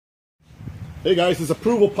Hey guys, it's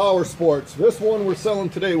Approval Power Sports. This one we're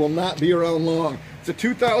selling today will not be around long. It's a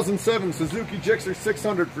 2007 Suzuki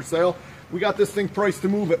GSXR600 for sale. We got this thing priced to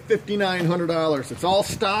move at $5,900. It's all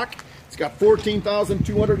stock. It's got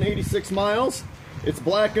 14,286 miles. It's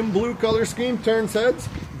black and blue color scheme, turns heads.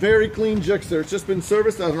 Very clean Gixxer. It's just been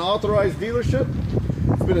serviced at an authorized dealership.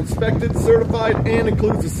 It's been inspected, certified, and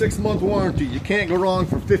includes a 6-month warranty. You can't go wrong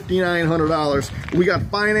for $5,900. We got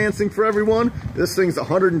financing for everyone. This thing's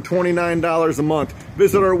 $129 a month.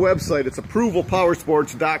 Visit our website. It's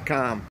approvalpowersports.com.